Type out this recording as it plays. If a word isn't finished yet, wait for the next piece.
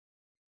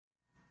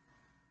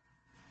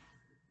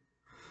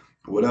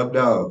What up,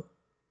 dog?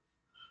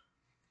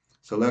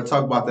 So let's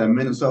talk about that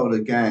Minnesota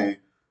game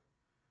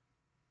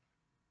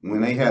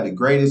when they had the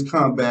greatest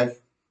comeback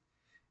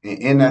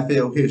in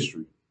NFL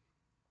history.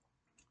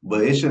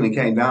 But it shouldn't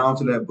have came down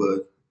to that,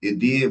 but it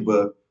did.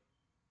 But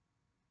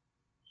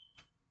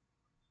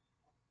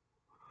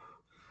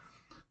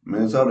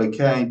Minnesota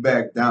came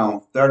back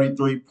down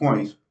 33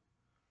 points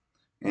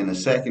in the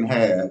second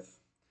half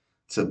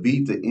to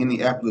beat the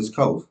Indianapolis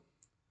Colts.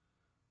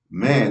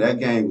 Man, that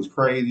game was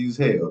crazy as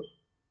hell.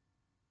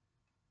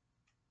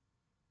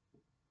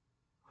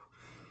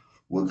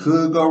 What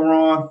could go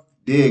wrong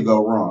did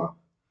go wrong.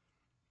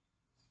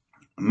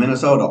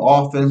 Minnesota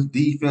offense,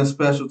 defense,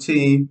 special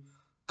team,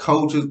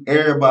 coaches,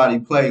 everybody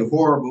played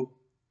horrible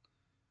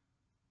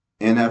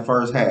in that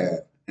first half.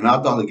 And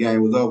I thought the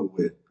game was over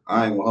with.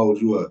 I ain't gonna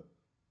hold you up.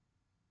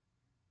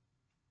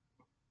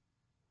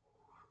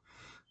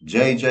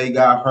 JJ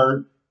got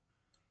hurt.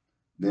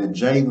 Then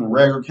Jalen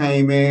Rager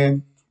came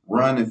in,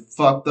 running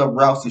fucked up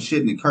routes and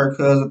shit. And Kirk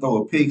Cousins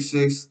throw a pick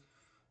six,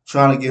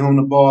 trying to get him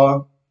the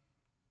ball.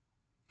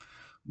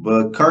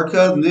 But Kirk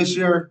Cousins this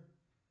year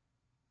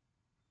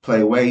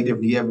played way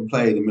different than he ever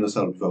played in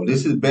Minnesota before. This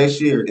is his best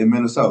year in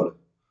Minnesota.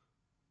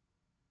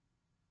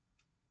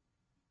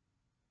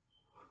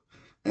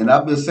 And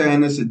I've been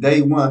saying this since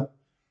day one.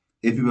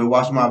 If you've been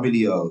watching my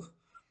videos,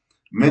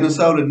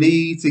 Minnesota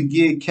needs to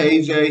get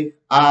KJ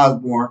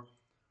Osborne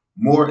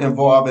more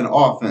involved in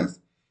offense.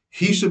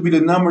 He should be the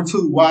number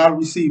two wide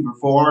receiver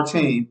for our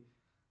team.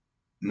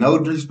 No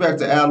disrespect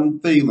to Adam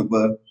Thielen,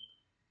 but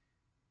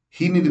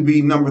he need to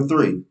be number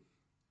three.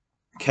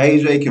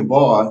 KJ can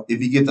ball if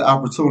he get the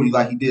opportunity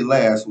like he did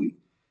last week.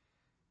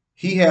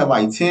 He had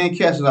like 10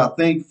 catches, I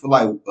think, for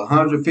like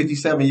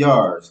 157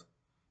 yards.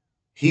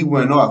 He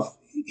went off.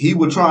 He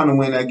was trying to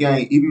win that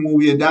game. Even when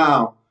we were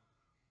down,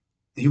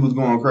 he was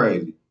going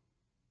crazy.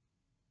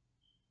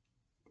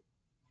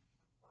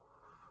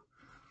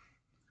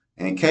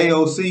 And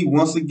KOC,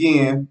 once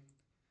again,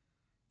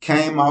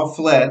 came out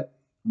flat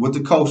with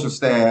the coaching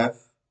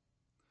staff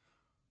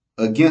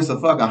against a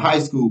fucking high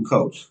school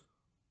coach.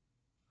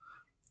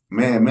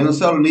 Man,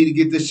 Minnesota need to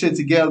get this shit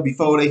together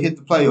before they hit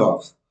the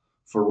playoffs.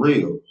 For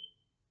real.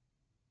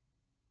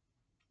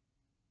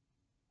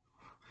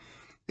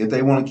 If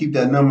they want to keep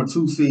that number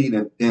two seed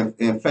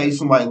and face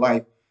somebody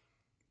like,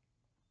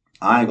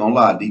 I ain't gonna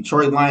lie,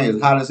 Detroit Lions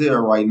is hot as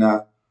hell right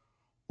now,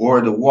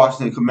 or the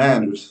Washington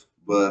Commanders.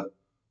 But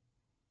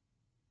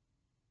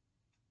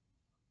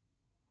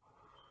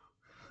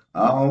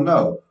I don't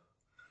know.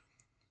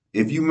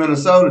 If you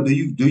Minnesota, do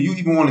you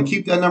even want to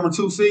keep that number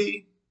two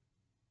seed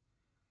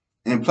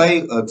and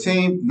play a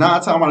team? 9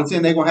 times out of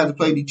 10, they're gonna have to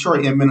play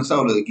Detroit and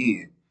Minnesota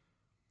again.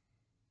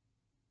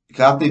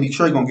 Because I think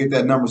Detroit gonna get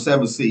that number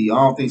seven seed. I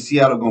don't think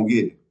Seattle gonna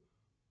get it.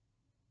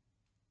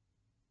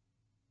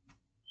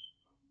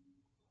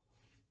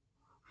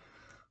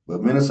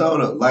 But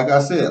Minnesota, like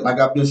I said, like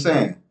I've been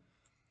saying,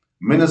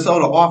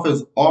 Minnesota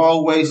offense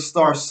always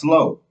starts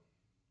slow.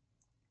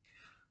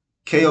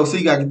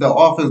 KOC got to get the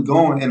offense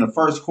going in the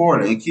first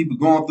quarter and keep it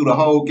going through the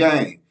whole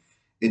game.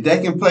 If they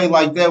can play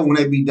like that when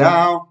they be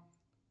down,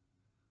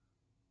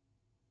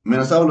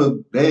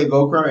 Minnesota, they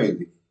go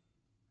crazy.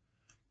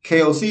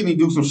 KOC need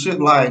to do some shit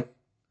like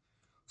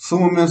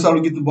soon as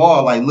Minnesota get the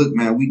ball, like, look,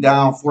 man, we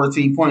down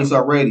 14 points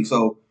already,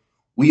 so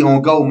we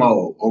on go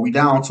mode, or we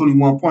down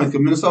 21 points.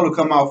 Because Minnesota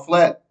come out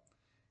flat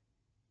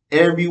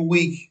every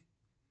week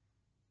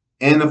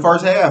in the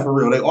first half for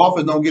real. They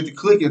offense don't get to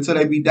click until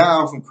they be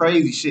down some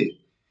crazy shit.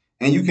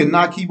 And you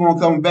cannot keep on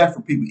coming back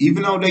for people.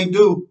 Even though they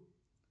do,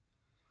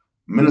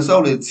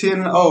 Minnesota is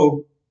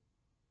 10-0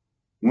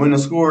 when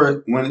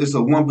it's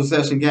a one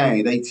possession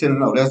game. They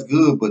 10-0. That's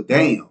good, but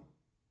damn.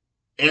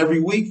 Every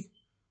week,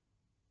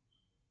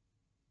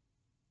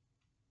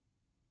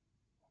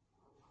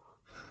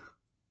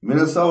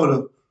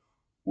 Minnesota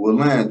will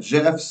land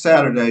Jeff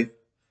Saturday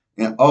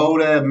and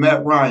old ass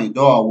Matt Ryan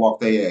dog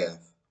walk their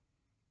ass.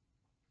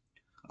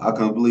 I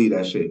couldn't believe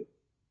that shit.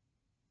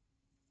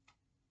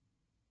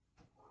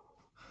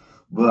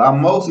 But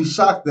I'm mostly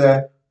shocked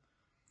that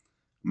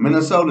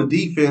Minnesota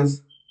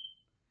defense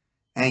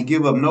ain't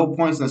give up no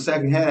points in the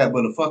second half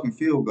but a fucking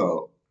field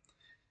goal.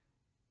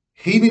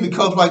 He need to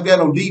coach like that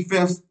on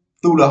defense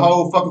through the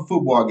whole fucking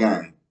football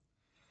game.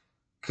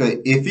 Cause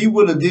if he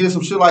would have did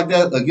some shit like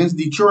that against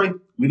Detroit,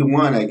 we'd have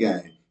won that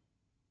game.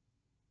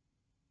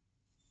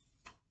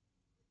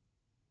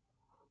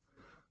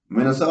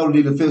 Minnesota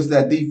need to fix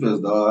that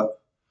defense, dog.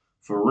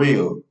 For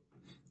real.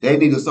 They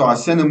need to start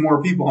sending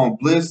more people on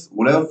blitz,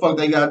 whatever the fuck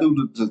they gotta do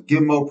to just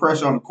give more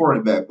pressure on the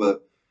quarterback,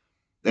 but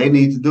they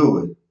need to do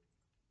it.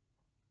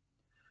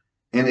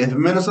 And if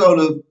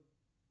Minnesota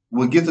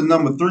would get the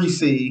number three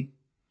seed,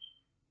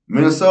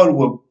 Minnesota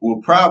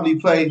will probably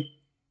play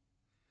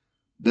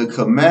the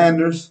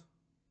Commanders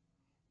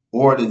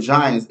or the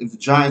Giants if the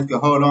Giants can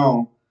hold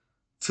on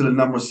to the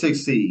number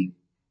six seed,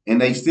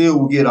 and they still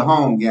will get a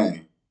home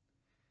game.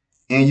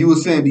 And you would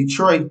send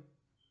Detroit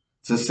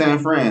to San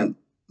Fran,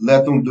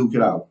 let them duke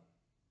it out.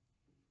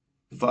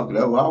 Fuck it,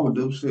 that's what I would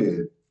do.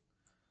 Shit.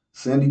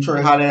 Send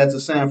Detroit hot ass to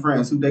San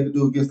Fran, see what they could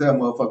do against that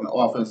motherfucking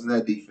offense and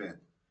that defense.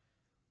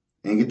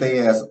 And get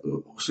their ass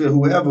shit,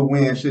 whoever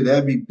wins, shit,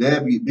 that'd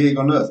be big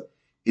on us.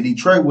 If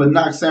Detroit would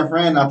knock San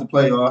Fran out the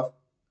playoffs,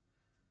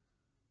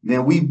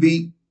 then we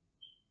beat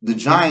the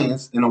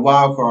Giants in a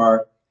wild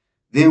card.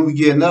 Then we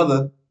get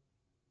another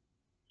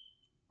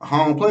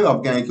home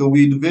playoff game because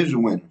we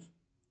division winners.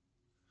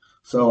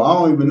 So I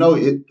don't even know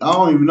it. I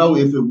don't even know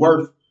if it's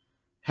worth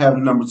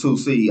having number 2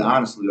 seed.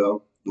 Honestly,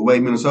 though, the way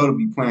Minnesota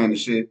be playing the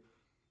shit.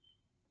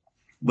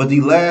 But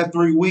the last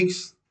 3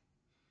 weeks,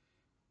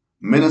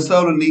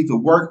 Minnesota needs to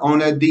work on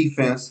that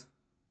defense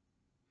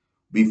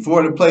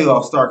before the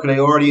playoffs start because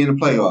they already in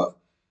the playoffs.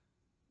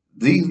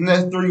 These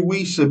next 3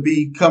 weeks should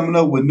be coming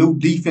up with new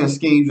defense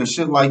schemes and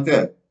shit like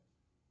that.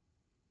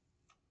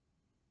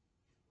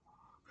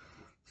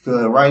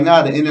 Because right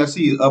now the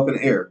NFC is up in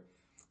the air.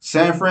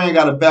 San Fran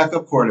got a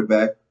backup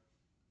quarterback,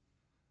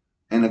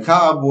 and the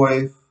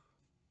Cowboys.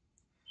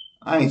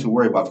 I ain't too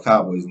worried about the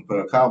Cowboys,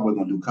 but the Cowboys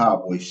gonna do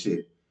Cowboy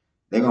shit.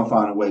 They gonna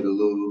find a way to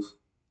lose.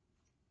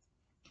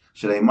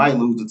 So they might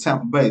lose to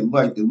Tampa Bay. It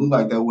look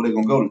like that where they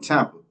gonna go to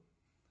Tampa.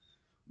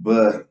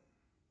 But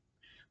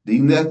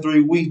these next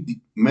 3 weeks,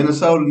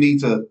 Minnesota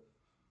needs to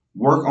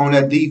work on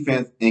that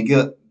defense and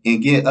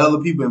get other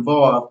people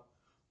involved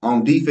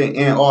on defense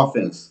and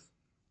offense.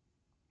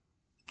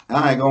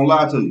 I ain't gonna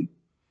lie to you.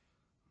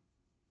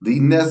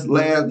 These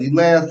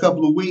last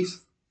couple of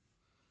weeks,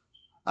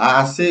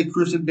 I said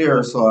Christian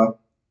Darrisaw,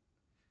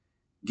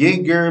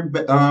 get Gary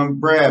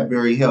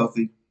Bradbury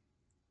healthy,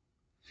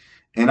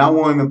 and I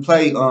won't even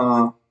play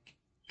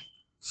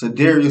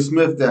Sedarius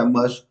Smith that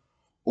much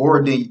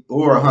or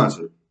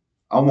Hunter.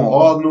 I want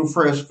all of them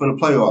fresh for the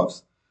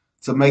playoffs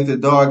to make the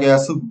dog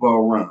ass Super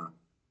Bowl run.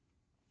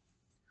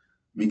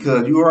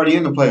 Because you already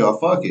in the playoff.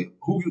 Fuck it.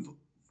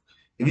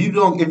 If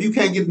you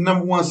can't get the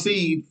number 1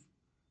 seed,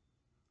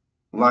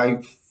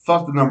 like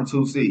fuck the number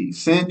 2 seed.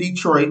 Send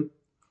Detroit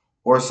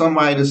or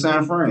somebody to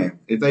San Fran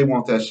if they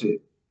want that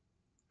shit.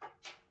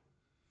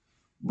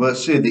 But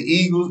shit, the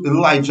Eagles, it's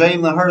like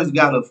Jalen Hurts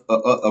got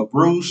a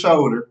bruised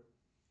shoulder.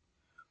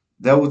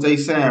 That's what they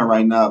saying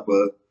right now,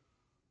 but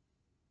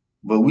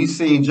we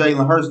seen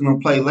Jalen Hurts them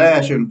play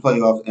last year in the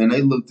playoffs, and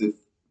they looked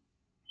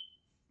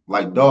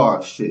like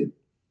dog shit.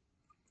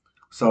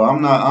 So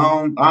I'm not,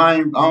 I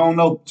don't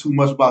know too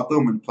much about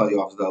them in the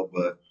playoffs though.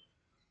 But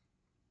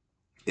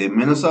if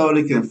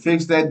Minnesota can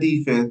fix that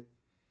defense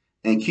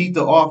and keep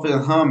the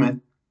offense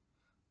humming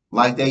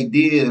like they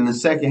did in the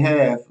second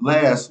half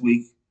last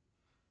week,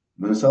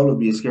 Minnesota will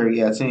be a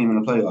scary ass team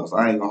in the playoffs.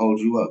 I ain't gonna hold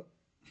you up,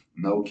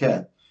 no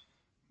cap.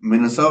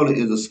 Minnesota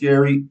is a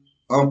scary,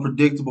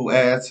 unpredictable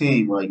ass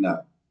team right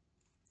now.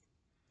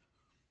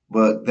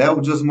 But that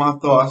was just my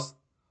thoughts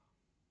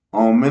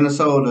on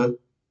Minnesota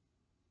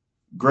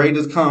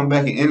greatest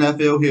comeback in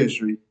NFL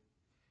history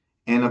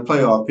and the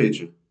playoff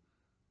picture.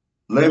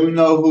 Let me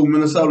know who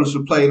Minnesota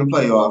should play in the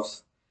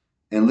playoffs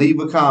and leave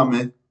a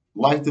comment,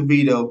 like the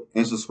video,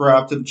 and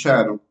subscribe to the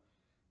channel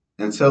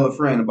and tell a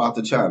friend about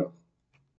the channel.